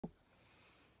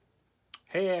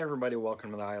Hey everybody,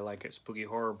 welcome to the I Like It Spooky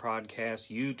Horror Podcast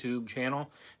YouTube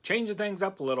channel. Changing things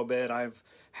up a little bit. I've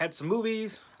had some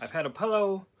movies, I've had a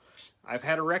pillow, I've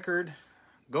had a record,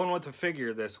 going with a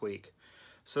figure this week.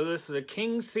 So this is a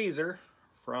King Caesar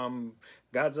from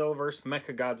Godzilla vs.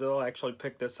 Mechagodzilla. I actually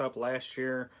picked this up last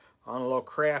year on a little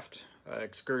craft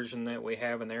excursion that we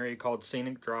have in the area called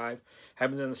Scenic Drive.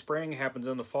 Happens in the spring, happens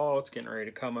in the fall. It's getting ready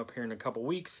to come up here in a couple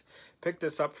weeks. Picked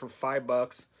this up for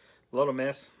 $5. Little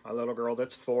miss, my little girl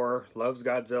that's 4, loves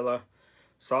Godzilla,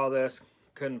 saw this,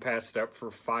 couldn't pass it up for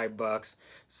 $5.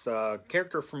 It's a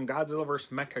character from Godzilla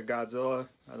vs. Mechagodzilla,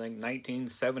 I think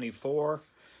 1974,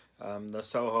 the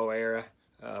Soho era.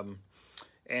 I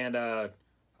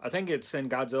think it's in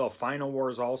Godzilla Final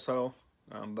Wars also,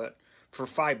 but for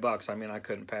 $5, I mean, I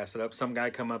couldn't pass it up. Some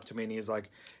guy come up to me and he's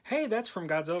like, "Hey, that's from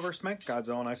Godzilla vs.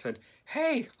 Mechagodzilla." And I said,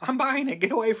 "Hey, I'm buying it.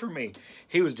 Get away from me."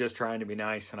 He was just trying to be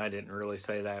nice, and I didn't really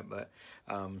say that, but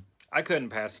I couldn't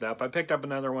pass it up. I picked up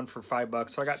another one for $5,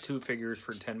 so I got 2 figures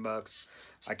for $10.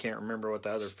 I can't remember what the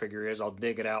other figure is. I'll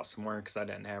dig it out somewhere because I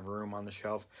didn't have room on the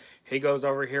shelf. He goes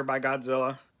over here by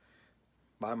Godzilla,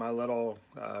 by my little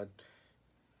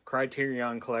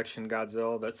Criterion Collection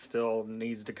Godzilla that still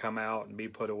needs to come out and be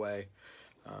put away.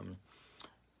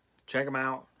 Check him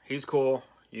out. He's cool.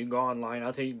 You can go online.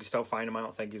 I think you can still find him. I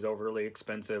don't think he's overly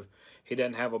expensive. He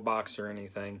doesn't have a box or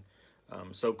anything.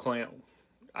 So Clint,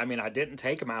 I mean, I didn't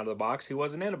take him out of the box. He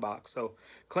wasn't in a box. So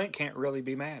Clint can't really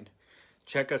be mad.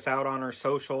 Check us out on our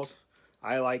socials.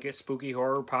 I Like It Spooky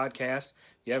Horror Podcast.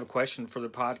 You have a question for the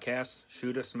podcast,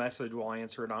 shoot us a message. We'll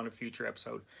answer it on a future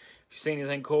episode. If you see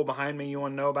anything cool behind me you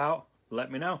want to know about,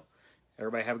 let me know.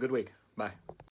 Everybody have a good week. Bye.